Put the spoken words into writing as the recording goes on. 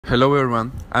Hello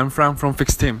everyone, I'm Fran from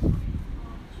FixTeam.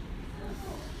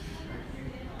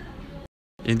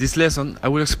 In this lesson, I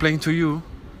will explain to you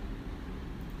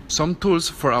some tools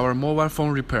for our mobile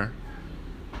phone repair.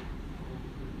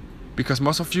 Because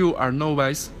most of you are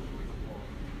novice,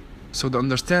 so the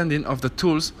understanding of the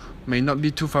tools may not be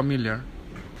too familiar.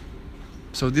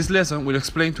 So this lesson will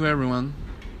explain to everyone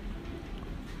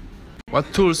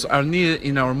what tools are needed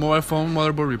in our mobile phone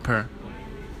motherboard repair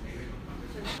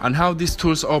and how these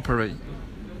tools operate.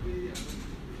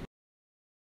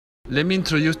 Let me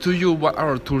introduce to you what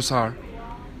our tools are.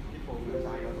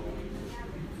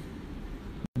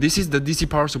 This is the DC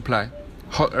power supply,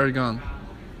 hot air gun.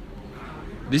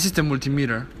 This is the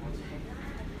multimeter.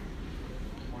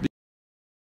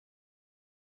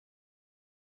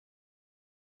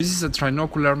 This is a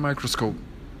trinocular microscope.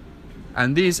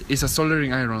 And this is a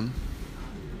soldering iron.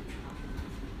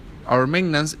 Our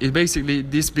maintenance is basically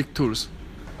these big tools.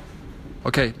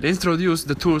 Okay, let's introduce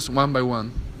the tools one by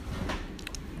one.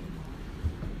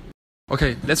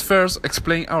 Okay, let's first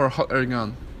explain our hot air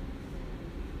gun.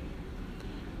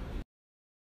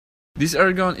 This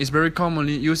air gun is very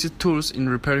commonly used tools in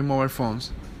repairing mobile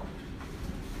phones.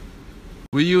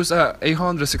 We use a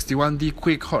 861D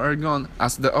quick hot air gun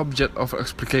as the object of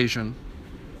application.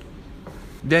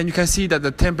 Then you can see that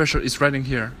the temperature is right in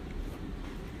here.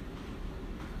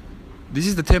 This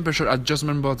is the temperature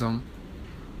adjustment button.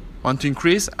 One to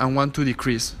increase and one to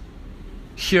decrease.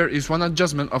 Here is one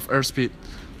adjustment of airspeed,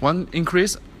 one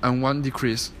increase and one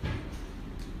decrease.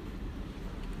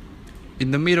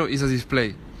 In the middle is a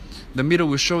display. The middle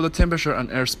will show the temperature and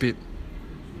airspeed.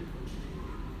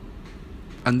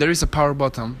 And there is a power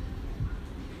button.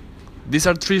 These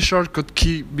are three shortcut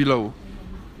keys below.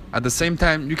 At the same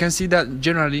time, you can see that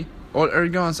generally all air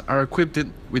guns are equipped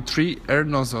with 3 air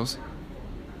nozzles.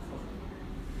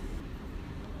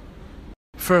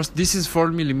 First, this is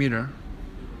 4mm.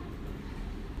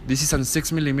 This is a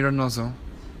 6mm nozzle.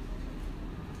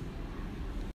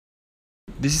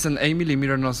 This is an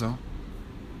 8mm nozzle.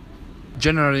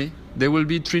 Generally, there will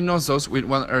be 3 nozzles with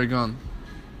 1 air gun.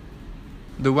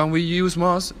 The one we use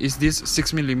most is this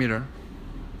 6mm.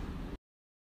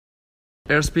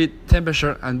 Airspeed,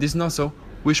 temperature, and this nozzle,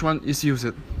 which one is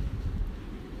used?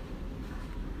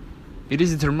 It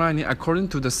is determined according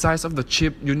to the size of the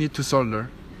chip you need to solder.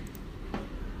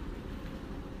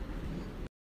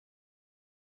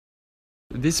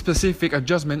 This specific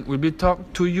adjustment will be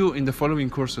taught to you in the following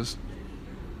courses.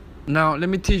 Now let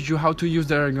me teach you how to use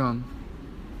the air gun.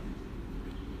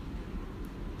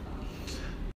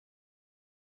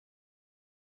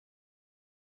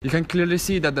 You can clearly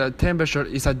see that the temperature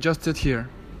is adjusted here.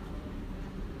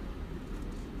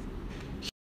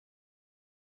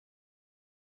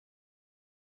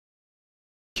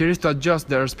 Here is to adjust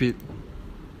the airspeed.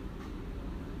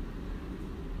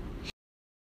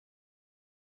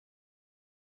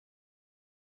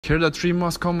 Here are the 3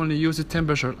 most commonly used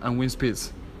temperature and wind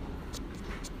speeds.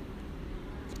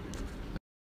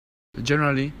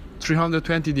 Generally,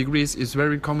 320 degrees is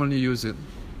very commonly used.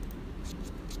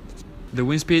 The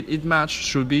wind speed it matched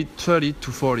should be 30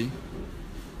 to 40.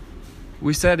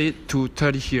 We set it to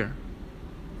 30 here.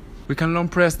 We can long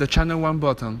press the channel 1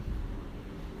 button.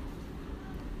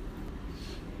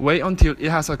 Wait until it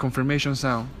has a confirmation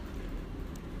sound.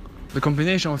 The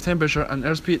combination of temperature and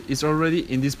airspeed is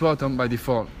already in this button by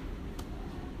default.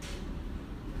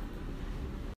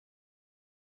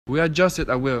 We adjust it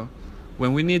at will.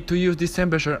 When we need to use this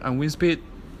temperature and wind speed,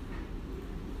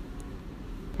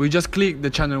 we just click the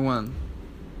channel 1.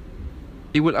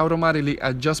 It will automatically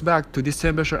adjust back to this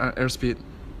temperature and airspeed.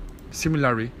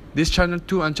 Similarly, this channel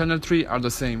 2 and channel 3 are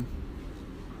the same.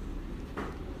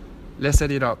 Let's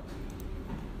set it up.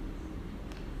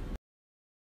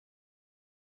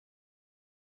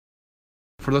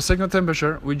 For the second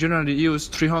temperature, we generally use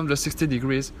 360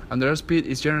 degrees and the airspeed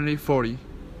is generally 40.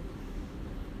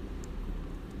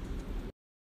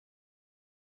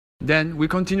 Then we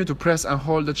continue to press and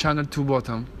hold the channel 2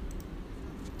 button.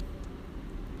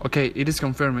 Okay, it is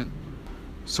confirmed.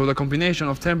 So the combination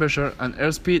of temperature and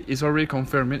airspeed is already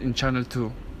confirmed in channel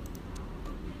 2.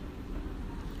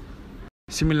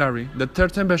 Similarly, the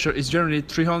third temperature is generally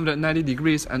 390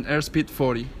 degrees and airspeed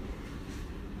 40.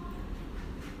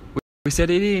 We set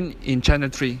it in channel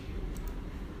 3.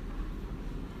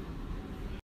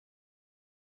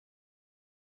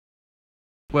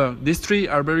 Well, these 3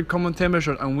 are very common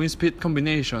temperature and wind speed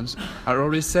combinations are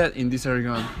already set in this air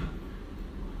gun.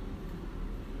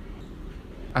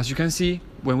 As you can see,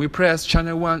 when we press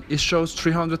channel 1, it shows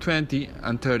 320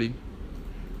 and 30.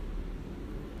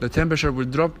 The temperature will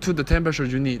drop to the temperature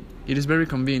you need. It is very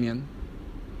convenient.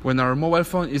 When our mobile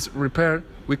phone is repaired,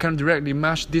 we can directly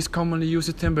match this commonly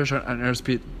used temperature and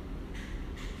airspeed.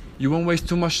 You won't waste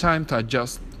too much time to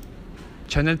adjust.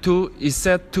 Channel 2 is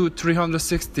set to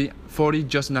 360/40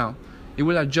 just now. It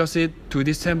will adjust it to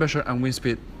this temperature and wind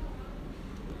speed.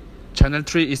 Channel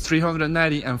 3 is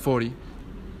 390/40.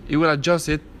 It will adjust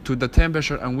it to the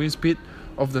temperature and wind speed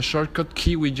of the shortcut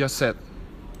key we just set.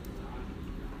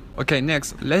 Okay,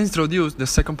 next, let's introduce the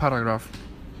second paragraph.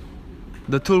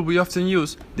 The tool we often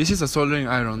use, this is a soldering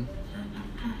iron.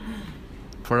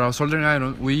 For our soldering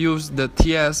iron, we use the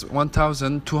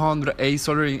TS1200A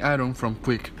soldering iron from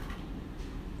Quick.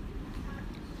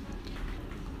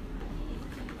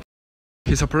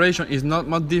 His operation is not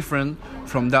much different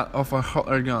from that of a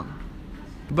hot air gun.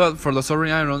 But for the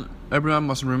soldering iron, everyone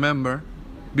must remember,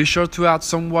 be sure to add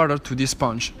some water to this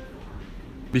sponge,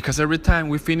 because every time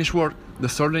we finish work, the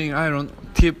soldering iron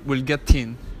tip will get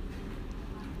thin.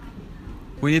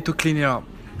 We need to clean it up.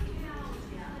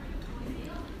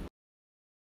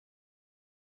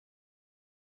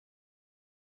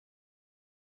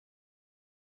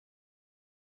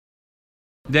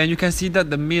 Then you can see that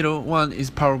the middle one is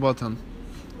power button.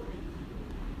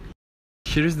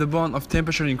 Here is the button of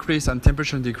temperature increase and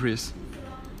temperature decrease.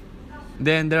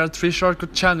 Then there are 3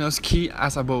 shortcut channels key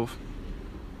as above.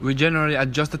 We generally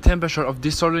adjust the temperature of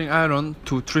this soldering iron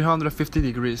to 350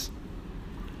 degrees.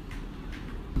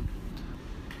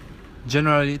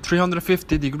 Generally,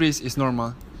 350 degrees is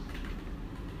normal.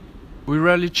 We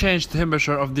rarely change the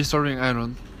temperature of this soldering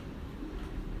iron.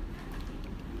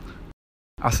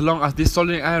 As long as this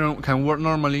soldering iron can work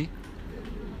normally,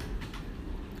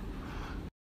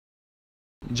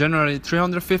 generally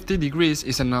 350 degrees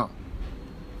is enough.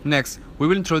 Next, we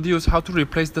will introduce how to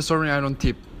replace the soldering iron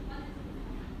tip.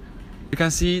 You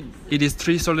can see it is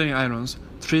 3 soldering irons,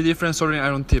 3 different soldering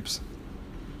iron tips.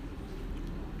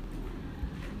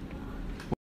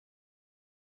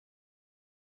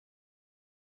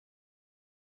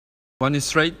 One is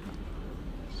straight,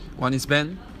 one is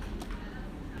bent,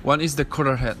 one is the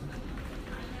quarter head.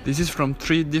 This is from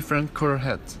 3 different quarter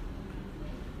heads.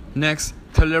 Next,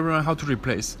 tell everyone how to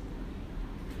replace.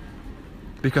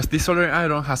 Because this soldering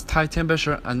iron has high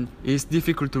temperature and is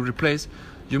difficult to replace,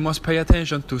 you must pay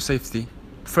attention to safety.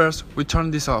 First, we turn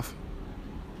this off.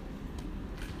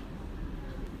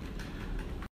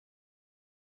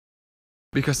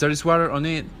 Because there is water on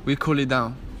it, we cool it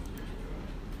down.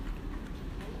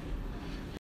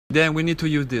 Then we need to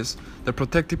use this, the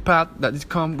protective pad that is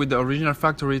come with the original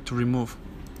factory, to remove.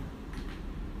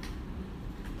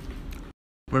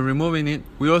 When removing it,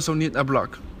 we also need a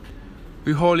block.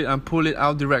 We hold it and pull it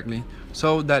out directly,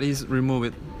 so that is remove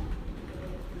it.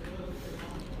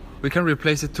 We can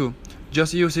replace it too.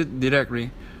 Just use it directly.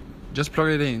 Just plug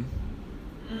it in.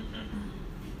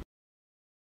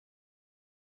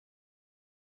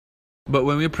 But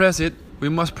when we press it, we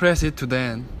must press it to the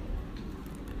end.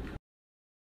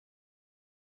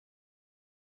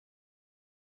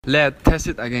 Let's test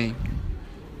it again.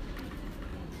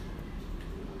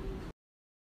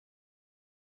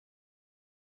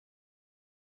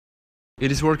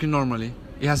 It is working normally.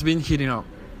 It has been heating up.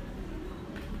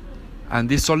 And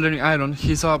this soldering iron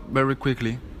heats up very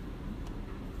quickly.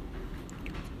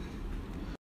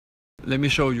 Let me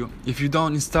show you. If you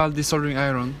don't install this soldering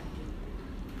iron,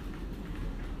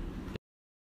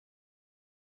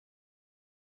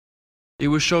 it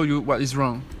will show you what is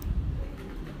wrong.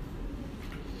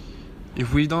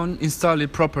 If we don't install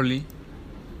it properly,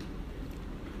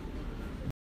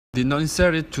 did not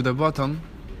insert it to the bottom,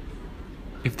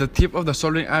 if the tip of the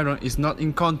soldering iron is not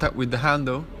in contact with the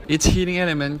handle, its heating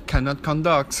element cannot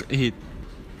conduct heat.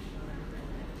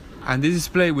 And this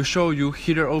display will show you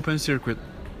heater open circuit.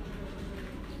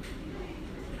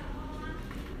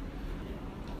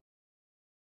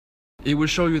 It will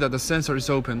show you that the sensor is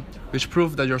open, which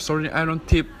proves that your soldering iron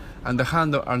tip and the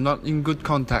handle are not in good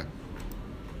contact.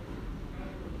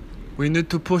 We need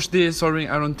to push this soldering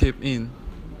iron tip in.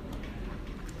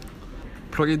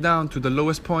 Plug it down to the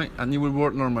lowest point and it will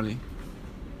work normally.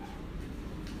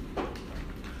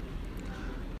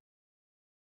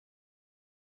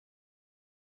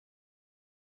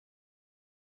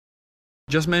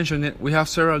 Just mention it, we have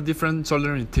several different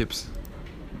soldering tips.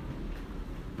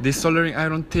 This soldering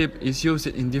iron tip is used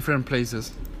in different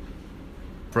places.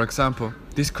 For example,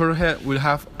 this cover head will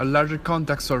have a larger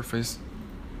contact surface.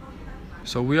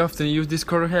 So we often use this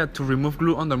cover head to remove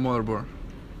glue on the motherboard.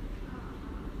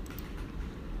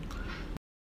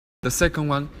 The second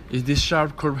one is this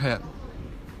sharp curve head.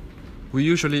 We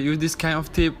usually use this kind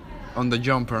of tip on the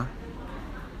jumper.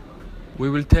 We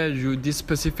will tell you these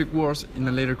specific words in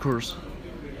a later course.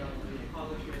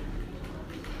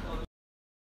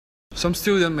 Some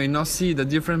students may not see the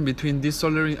difference between these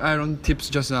soldering iron tips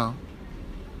just now.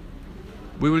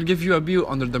 We will give you a view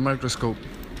under the microscope.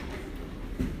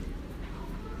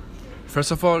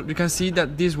 First of all, you can see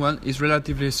that this one is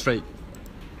relatively straight.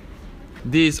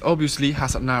 This obviously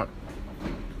has an arc.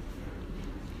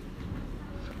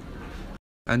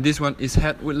 And this one is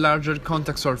head with larger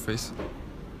contact surface.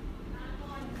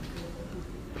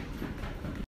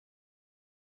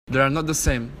 They are not the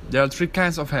same. There are three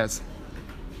kinds of heads.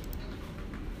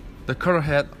 The curved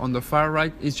head on the far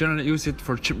right is generally used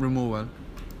for chip removal.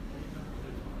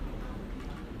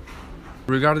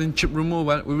 Regarding chip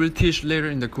removal, we will teach later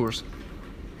in the course.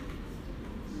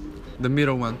 The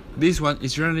middle one. This one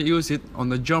is generally used on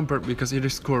the jumper because it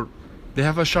is curved. They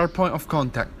have a sharp point of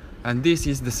contact, and this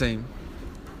is the same.